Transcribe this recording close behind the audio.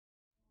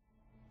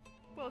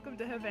Welcome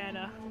to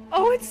Havana.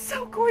 Oh, it's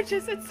so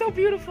gorgeous! It's so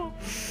beautiful!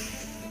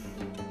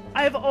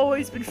 I have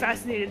always been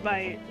fascinated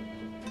by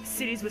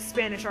cities with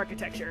Spanish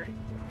architecture.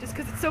 Just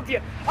because it's so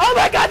beautiful. Oh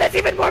my god, that's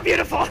even more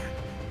beautiful!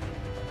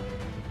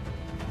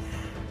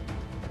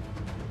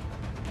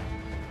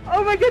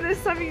 Oh my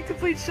goodness, I'm in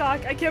complete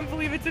shock. I can't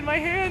believe it's in my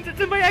hands. It's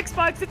in my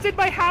Xbox. It's in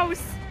my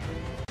house.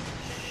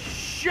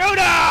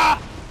 Shooter!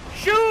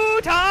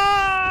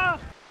 Shooter!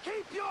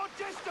 Keep your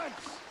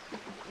distance!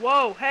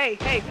 Whoa, hey,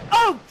 hey.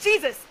 Oh,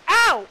 Jesus!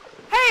 Ow!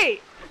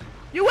 Hey!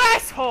 You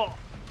asshole!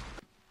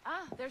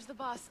 Ah, there's the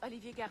boss,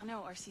 Olivier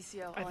Garneau, our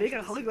CCO. I think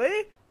I'm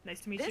Hollywood.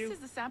 Nice to meet you. This is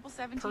the sample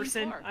 17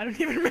 Person. floor. I don't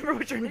even remember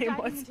what your We're name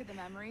diving was. into the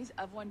memories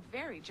of one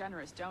very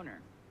generous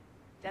donor,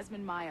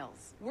 Desmond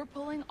Miles. We're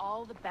pulling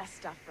all the best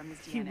stuff from his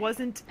DNA. He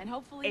wasn't and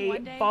hopefully a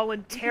one day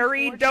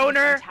voluntary we can forge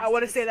donor. some I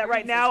want to say that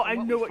right now. I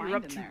experiences know from what we you're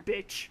up find to, in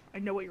there. bitch. I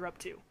know what you're up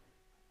to. You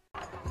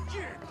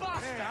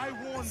bastard! Hey, I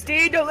warned you.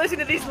 Steve, don't listen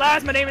to these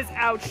lies. My name is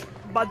Ouch.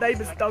 My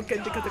name is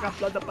Duncan because I got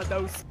blood up my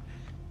nose.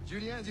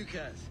 Julien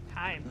Ducasse.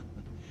 Hi.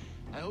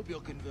 I hope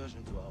your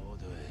conversion to our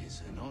order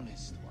is an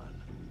honest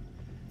one.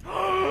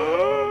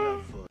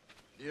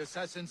 The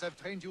assassins have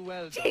trained you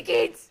well.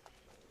 Chickens!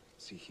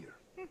 See here.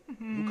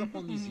 Look up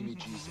on these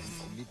images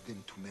and commit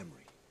them to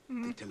memory.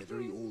 They tell a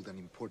very old and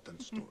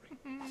important story.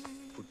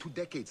 For 2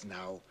 decades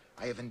now,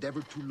 I have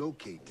endeavored to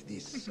locate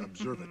this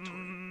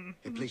observatory,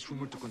 a place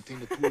rumored to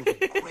contain a tool of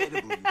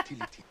incredible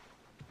utility.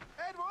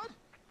 Edward,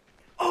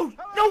 Oh,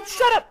 no,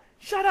 shut up!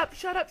 Shut up,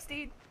 shut up,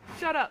 Steve.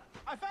 Shut up.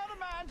 I found a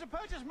man to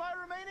purchase my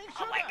remaining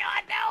sugar. Oh my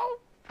god,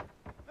 no!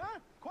 Huh?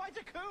 Quite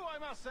a coup, I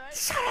must say.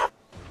 Shut up!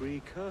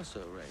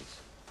 Precursor race.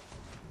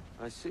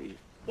 I see.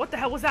 What the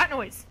hell was that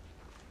noise?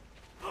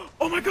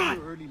 Oh my god!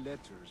 Your early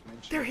letters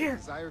mention They're here. a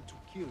desire to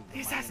kill The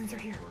assassins are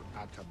here.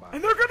 Atabar.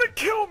 And they're gonna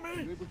kill Are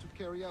you me! able to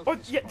carry out Oh,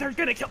 this yeah, they're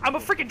function? gonna kill- I'm a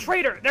freaking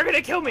traitor! They're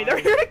gonna kill me! They're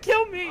here to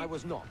kill me! I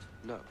was not.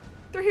 No.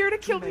 They're here to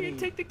kill me and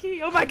take the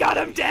key. Oh my god,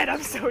 I'm dead!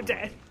 I'm so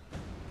dead.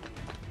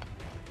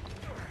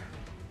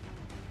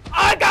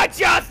 I got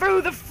you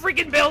through the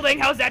freaking building!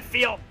 How's that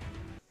feel?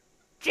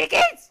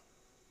 Chickens!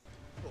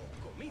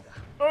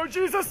 Oh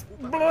Jesus!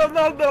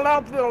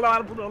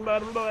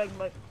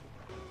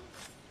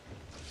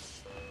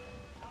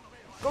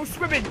 Go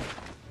swimming!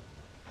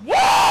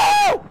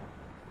 Whoa!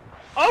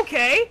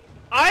 Okay,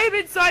 I'm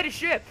inside a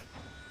ship.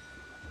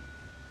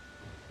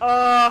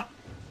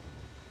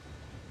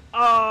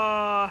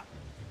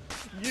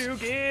 You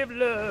give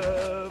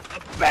love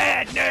a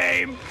bad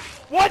name.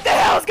 What the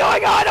hell's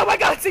going on? Oh my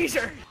god,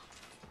 seizure!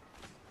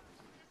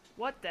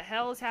 What the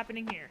hell is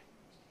happening here?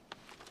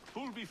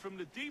 Pull me from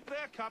the deep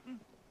there, Captain.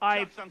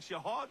 I Thanks you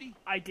hardy.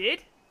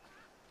 did?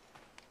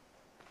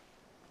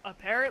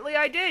 Apparently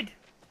I did.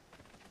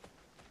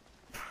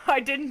 I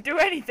didn't do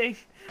anything.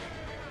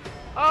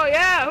 Oh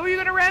yeah, who are you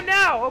gonna ram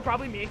now? Oh,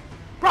 probably me.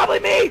 Probably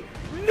me!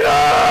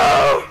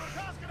 No!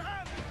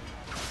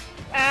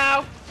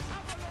 Ow.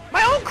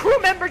 My own crew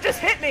member just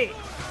hit me!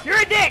 You're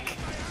a dick!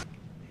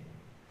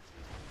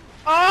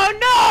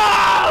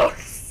 Oh no!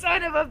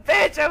 Son of a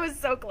bitch! I was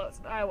so close.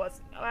 I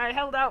wasn't. I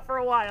held out for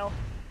a while.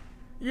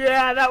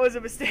 Yeah, that was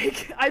a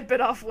mistake. I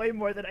bit off way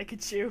more than I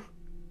could chew.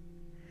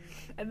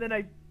 And then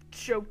I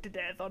choked to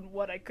death on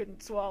what I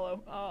couldn't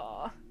swallow.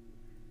 Aw.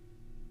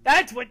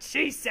 That's what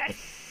she said!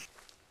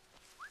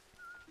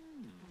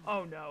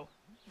 Oh no.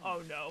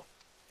 Oh no.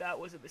 That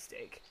was a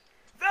mistake.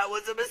 That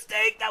was a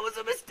mistake! That was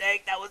a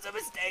mistake! That was a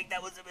mistake!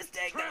 That was a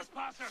mistake! That was...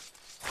 Trespasser!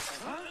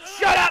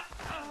 Shut up!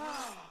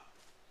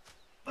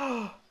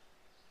 Oh.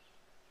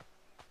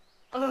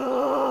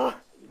 Ugh.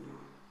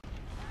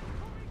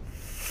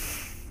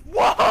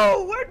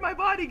 Whoa! Where'd my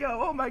body go?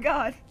 Oh my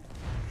god.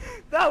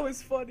 That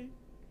was funny.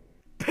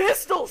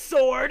 Pistol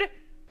sword?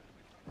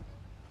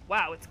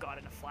 Wow, it's gone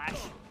in a flash.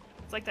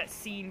 It's like that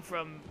scene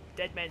from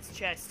Dead Man's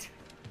Chest.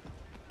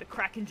 The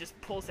Kraken just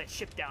pulls that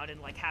ship down in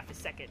like half a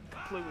second.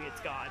 Completely,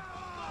 it's gone.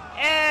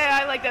 Eh,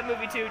 I like that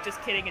movie too.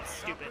 Just kidding, it's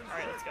stupid.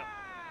 Alright, let's go.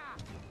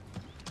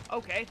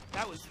 Okay,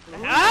 that was...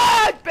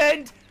 Ah!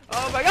 Bend!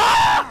 Oh my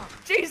god!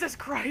 Jesus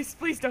Christ,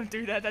 please don't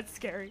do that. That's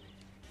scary.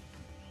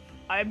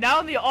 I am now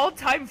in the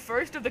all-time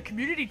first of the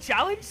community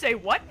challenge? Say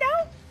what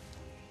now?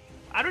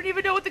 I don't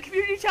even know what the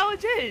community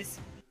challenge is.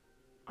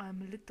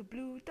 I'm a little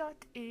blue dot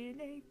in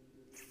a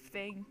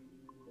thing.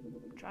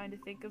 Trying to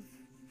think of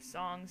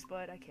songs,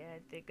 but I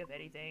can't think of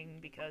anything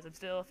because I'm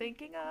still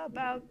thinking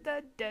about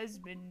the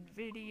Desmond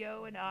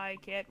video and I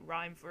can't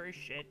rhyme for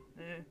shit.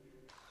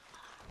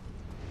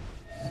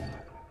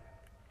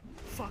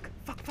 Fuck,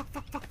 fuck, fuck,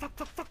 fuck, fuck, fuck,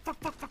 fuck, fuck, fuck,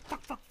 fuck,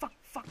 fuck, fuck, fuck,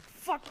 fuck,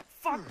 fuck,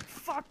 fuck,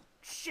 fuck,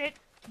 shit,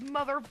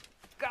 mother,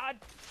 god.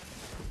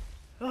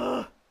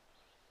 Ugh.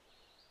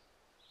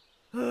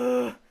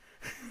 Ugh.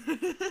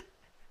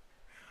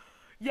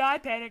 Yeah, I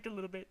panicked a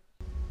little bit.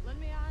 Lend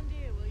me a hand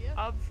here, will you?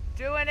 I'm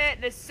doing it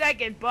in a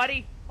second,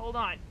 buddy. Hold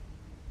on.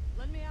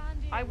 Lend me a hand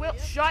here, I will. you?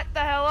 Shut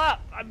the hell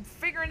up. I'm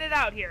figuring it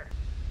out here.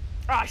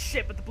 Ah,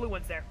 shit, but the blue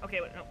one's there.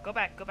 Okay, wait, no, go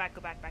back, back,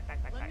 back, back,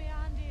 Lend back. me a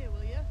hand here,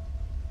 will you?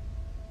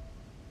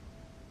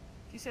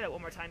 If you say that one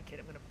more time, kid,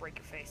 I'm gonna break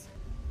your face.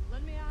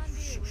 Lend me a hand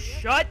here, will you?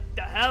 Shut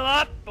the hell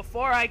up,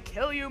 before I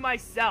kill you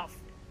myself.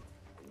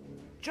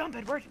 Jump,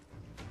 Edward.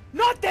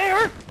 Not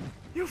there!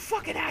 You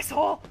fucking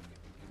asshole!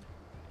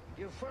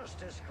 You first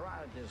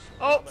described this.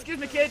 Oh, excuse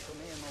me, kid.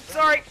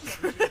 Sorry.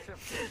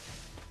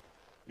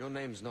 Your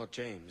name's not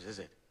James, is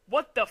it?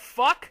 What the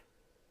fuck?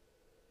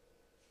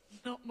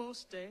 Not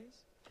most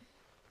days.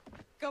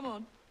 Come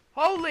on.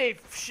 Holy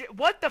shit,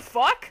 what the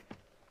fuck?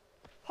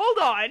 Hold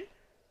on.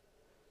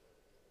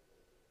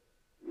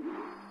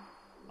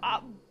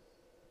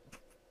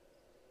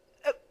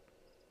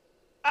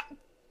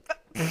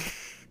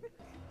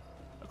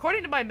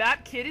 According to my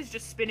map, Kid is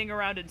just spinning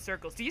around in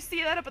circles. Do you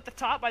see that up at the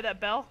top by that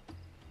bell?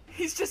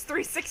 He's just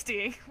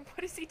 360ing.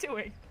 What is he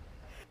doing?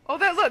 Oh,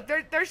 look,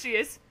 there she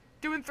is.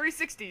 Doing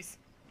 360s.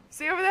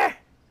 See over there?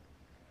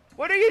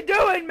 What are you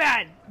doing,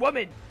 man?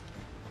 Woman.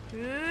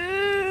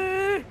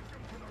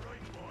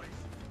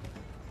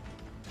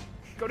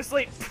 Go to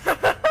sleep.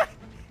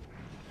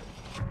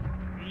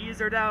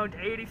 These are down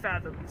to 80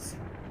 fathoms.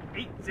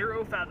 80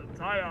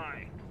 fathoms. Aye,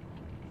 aye.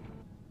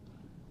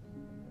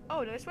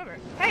 Oh, another swimmer.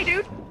 Hey,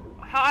 dude.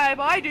 Hi,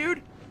 bye,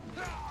 dude.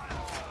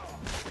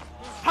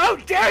 How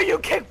dare you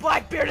kick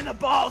Blackbeard in the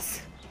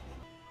balls?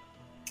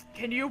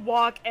 Can you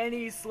walk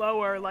any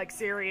slower? Like,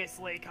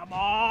 seriously, come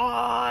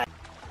on.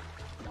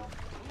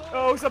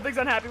 Oh, something's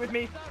unhappy with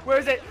me. Where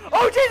is it?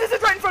 Oh, Jesus,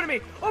 it's right in front of me.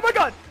 Oh, my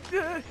God.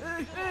 I'm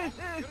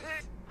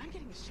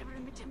getting a shiver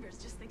in my timbers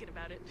just thinking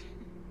about it.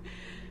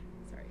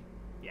 Sorry.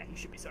 Yeah, you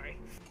should be sorry.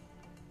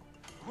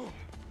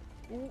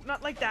 Ooh,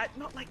 not like that.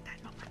 Not like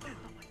that. Not like that.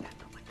 Not like that.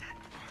 Not like that.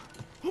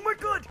 Oh, my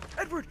God.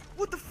 Edward,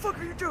 what the fuck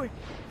are you doing?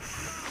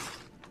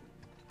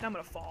 Now I'm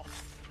gonna fall.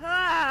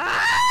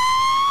 Ah!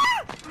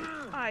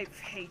 I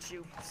hate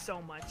you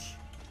so much.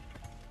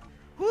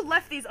 Who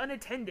left these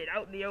unattended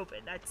out in the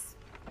open? That's...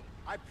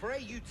 I pray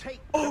you take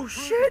Oh, the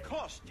shit!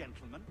 course,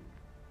 gentlemen,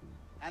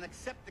 and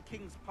accept the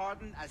king's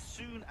pardon as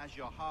soon as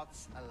your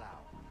hearts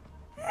allow.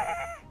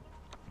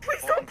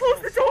 Please For don't close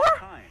until the door! such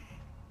time,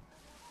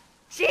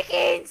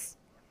 Chickens!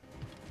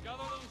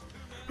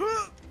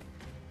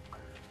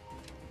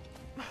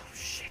 Oh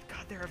shit,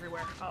 God, they're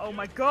everywhere. Oh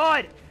my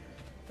God!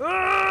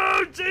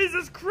 Oh,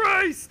 Jesus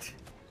Christ!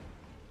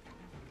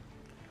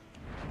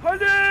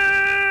 Honey!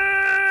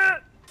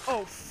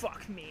 Oh,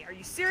 fuck me. Are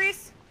you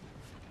serious?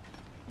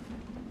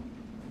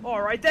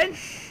 Alright then.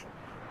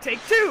 Take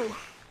two.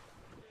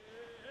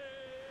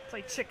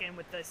 Play chicken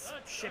with this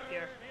ship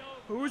here.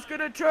 Who's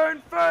gonna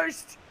turn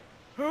first?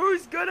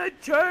 Who's gonna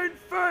turn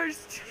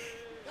first?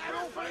 They're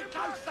awfully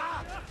close,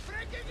 sir!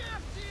 Freaking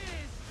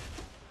asses!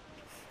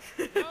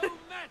 No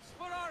match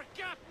for our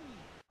captain!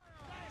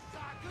 That's a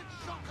good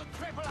shot to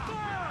triple up!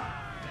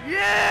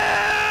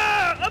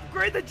 Yeah!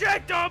 Upgrade the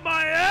jackdaw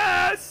my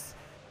ass!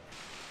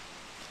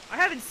 I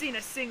haven't seen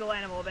a single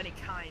animal of any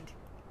kind.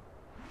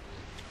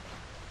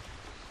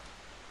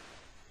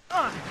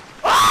 Ah!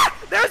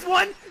 There's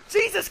one!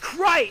 Jesus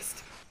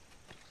Christ!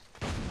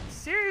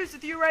 Serious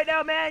with you right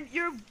now, man?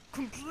 You've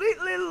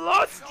completely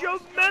lost your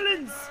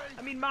melons!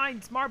 I mean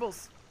mines,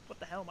 marbles. What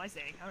the hell am I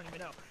saying? I don't even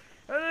know.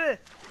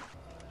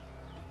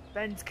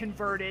 Ben's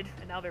converted,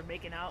 and now they're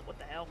making out. What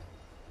the hell?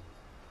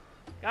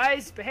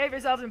 Guys, behave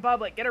yourselves in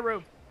public. Get a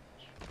room.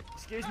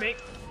 Excuse me.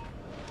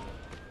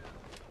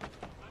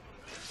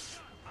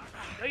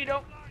 No, you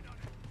don't.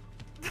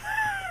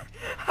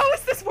 How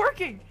is this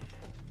working?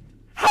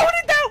 How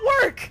did that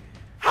work?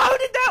 How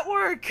did that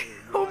work?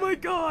 Oh my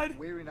God.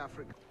 We're in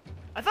Africa.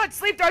 I thought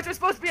sleep darts were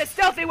supposed to be a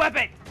stealthy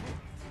weapon.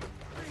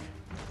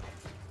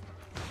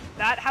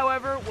 That,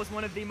 however, was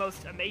one of the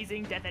most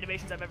amazing death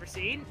animations I've ever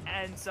seen,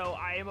 and so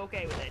I am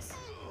okay with this.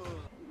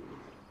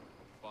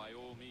 By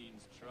all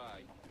means,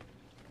 try.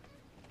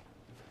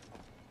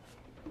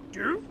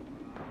 Do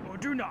or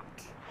do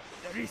not.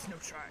 There is no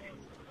try.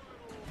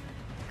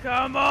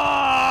 Come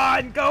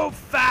on, go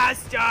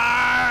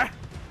faster!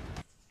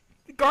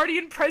 The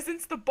Guardian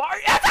presence, the bar.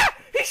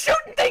 He's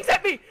shooting things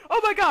at me!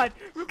 Oh my God!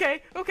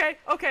 Okay, okay,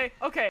 okay,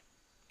 okay.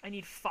 I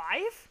need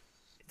 5?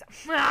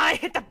 I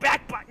hit the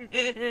back button!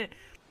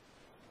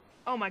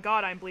 Oh my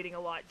God, I'm bleeding a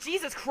lot.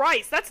 Jesus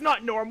Christ, that's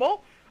not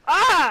normal!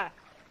 Ah!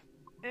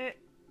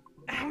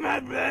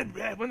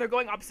 When they're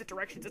going opposite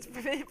directions, it's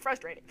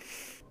frustrating.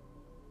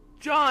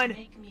 John!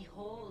 Make me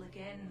whole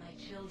again, my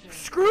children.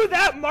 Screw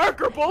that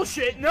marker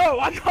bullshit! No,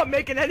 I'm not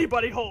making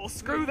anybody whole.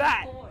 Screw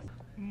that!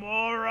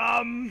 More,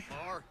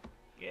 More?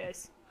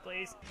 Yes,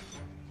 please.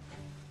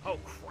 Oh,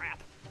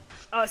 crap.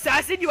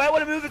 Assassin, you might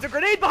want to move. There's a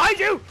grenade behind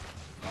you!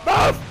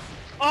 Move!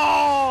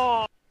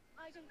 Oh!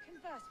 I don't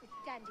converse with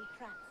dandy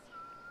crats.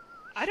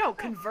 I don't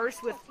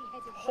converse with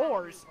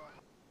whores.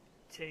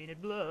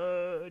 Tainted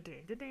blood.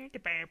 There's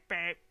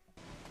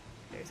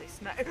a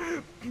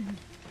sniper.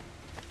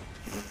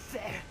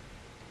 There.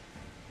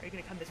 Are you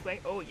gonna come this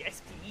way? Oh,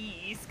 yes,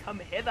 please. Come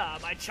hither,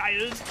 my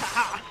child.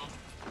 Haha.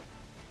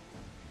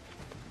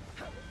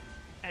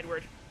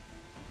 Edward.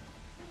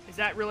 Is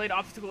that really an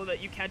obstacle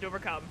that you can't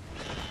overcome?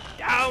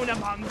 Down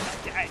among the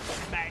dead,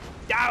 man.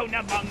 Down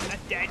among the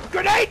dead.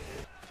 Grenade!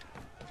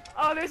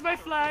 Oh, there's my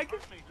flag.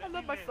 I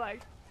love my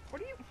flag.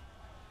 What are you?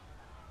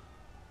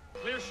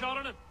 Clear shot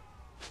on him.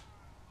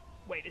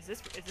 Wait, is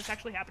this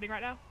actually happening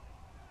right now?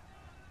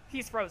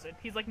 He's frozen.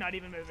 He's like not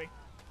even moving.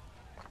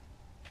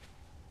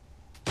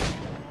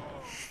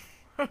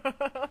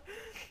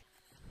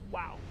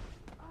 Wow.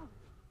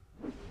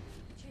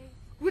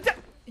 What the?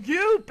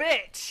 You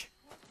bitch!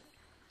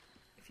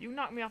 If you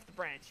knock me off the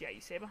branch, yeah, you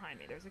stay behind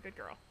me. There's a good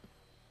girl.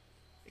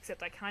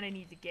 Except I kind of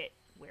need to get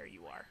where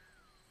you are.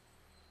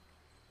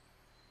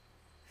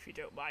 If you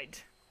don't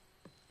mind.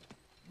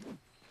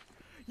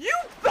 You!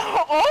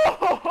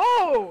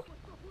 Oh!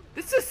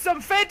 This is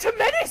some Phantom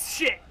Menace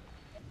shit!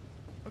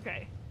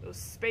 Okay, those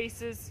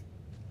spaces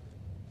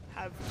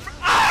have...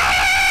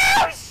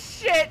 Oh,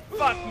 shit!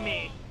 Fuck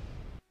me!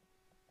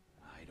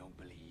 I don't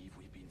believe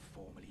we've been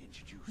formally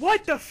introduced.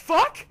 What the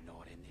fuck?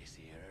 Not in this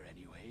era,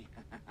 anyway.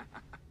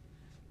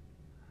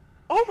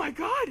 Oh my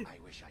god! I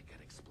wish I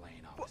could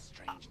explain all the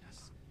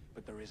strangeness,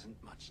 but there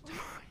isn't much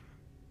time.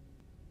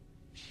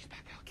 She's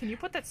back out. Can you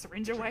put that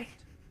syringe away?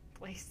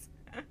 Please.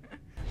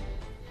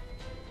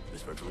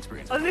 This virtual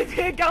experience.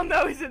 Olivia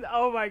Gumbo is in.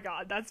 Oh my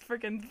god, that's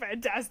freaking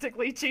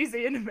fantastically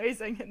cheesy and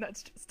amazing, and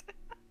that's just.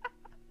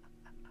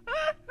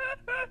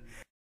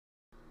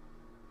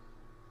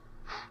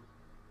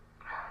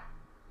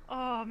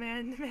 Oh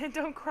man,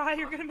 don't cry.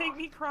 You're gonna make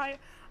me cry.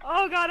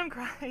 Oh god, I'm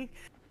crying.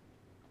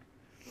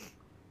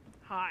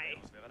 Hi.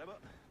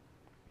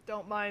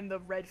 Don't mind the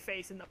red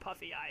face and the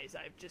puffy eyes.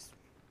 I just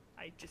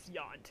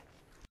yawned.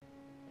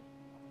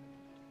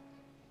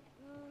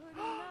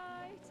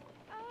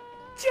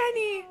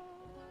 Jenny!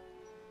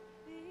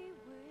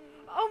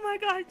 Oh my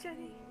god,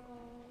 Jenny.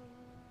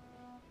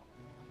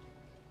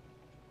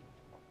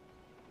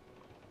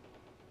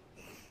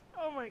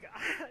 Oh my god.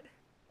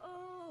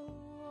 Oh,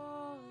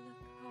 all the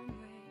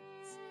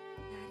comrades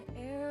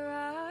that e'er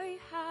I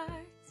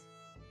had,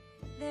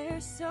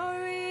 they're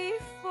sorry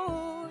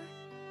for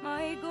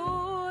my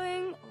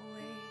going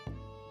away.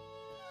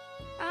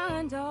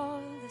 And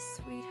all the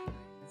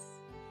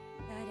sweethearts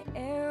that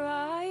e'er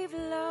I've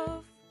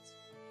loved,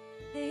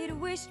 they'd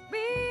wish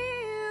me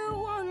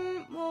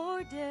one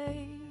more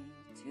day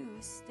to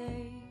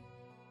stay.